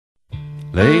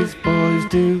Lazy boys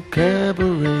do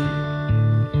cabaret.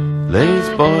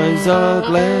 Lazy boys are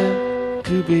glad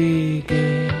to be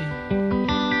gay.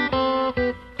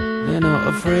 They're not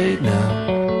afraid now.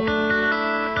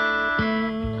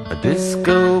 A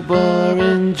disco bar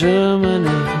in Germany.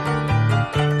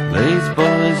 Lazy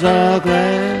boys are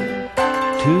glad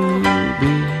to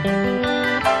be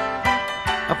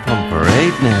up on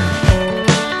parade now.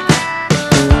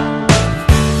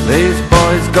 Lazy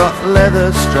boys got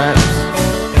leather straps.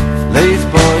 Lazy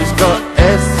boys got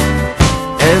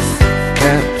SS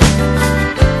caps,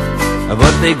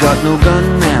 but they got no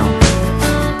gun now.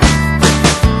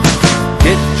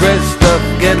 Get dressed up,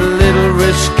 get a little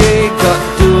risque, got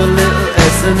to do a little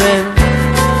S&M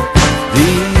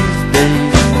these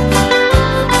days.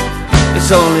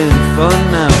 It's all in fun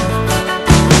now.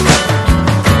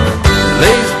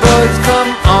 Lazy boys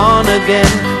come on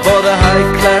again for the high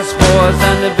class boys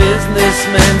and the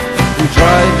businessmen who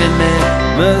drive in their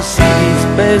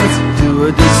Mercedes-Benz to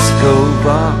a disco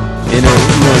bar in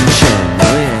old Munchen.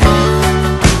 Oh yeah.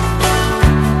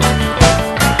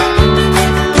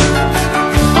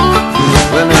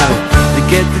 Well now, they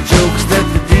get the jokes that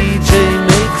the DJ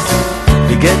makes.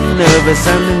 They get nervous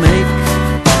and they make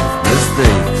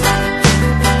mistakes.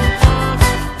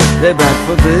 They're back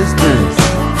for business.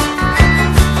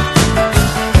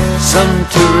 Some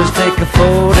tourists take a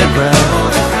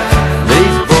photograph.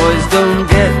 These boys don't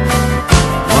get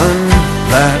one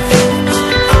laugh.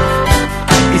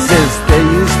 He says they're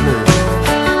useless.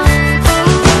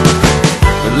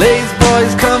 But lazy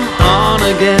boys come on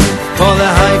again for the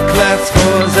high class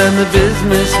whores and the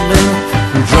businessmen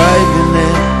who drive in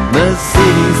their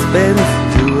Mercedes-Benz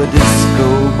to a disco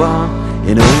bar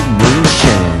in old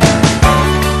Munchen.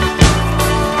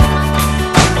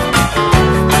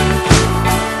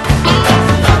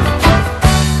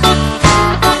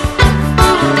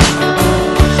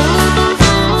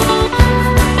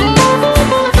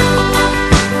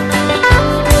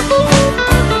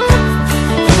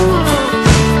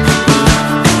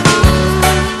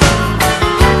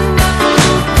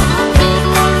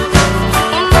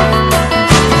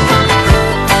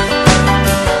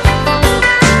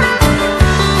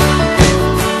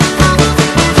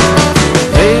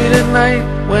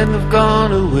 When they've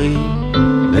gone away,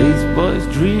 lazy boys'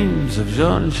 dreams of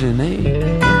Jean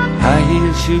Genet, high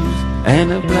heel shoes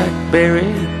and a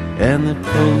blackberry, and the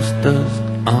posters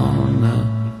on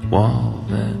the wall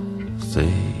that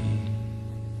say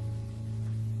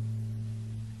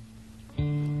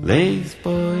lazy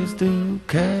boys do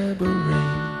cabaret.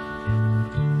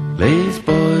 Lazy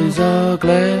boys are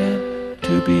glad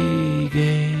to be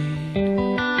gay.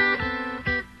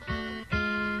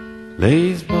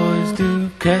 Lazy boys do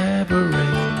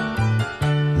cabaret.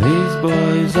 Lazy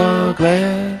boys are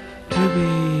glad to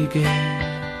be gay.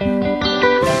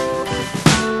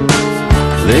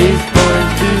 Lazy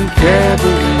boys do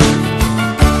cabaret.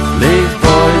 Lazy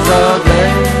boys are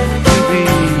glad to be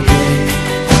gay.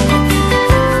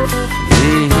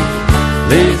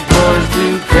 Lazy boys do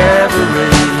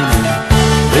cabaret.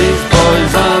 Lazy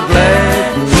boys are glad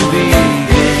to be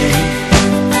gay.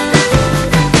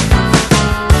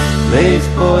 Lazy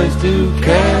boys do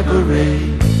cabaret.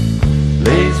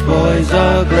 Lazy boys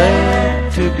are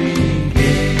glad to be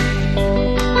gay.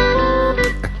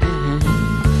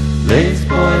 Lazy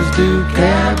boys do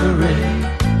cabaret.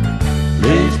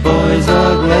 Lazy boys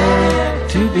are glad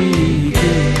to be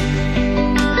gay.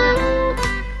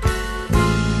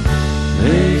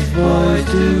 Lazy boys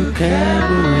do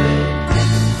cabaret.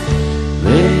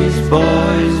 Lazy boys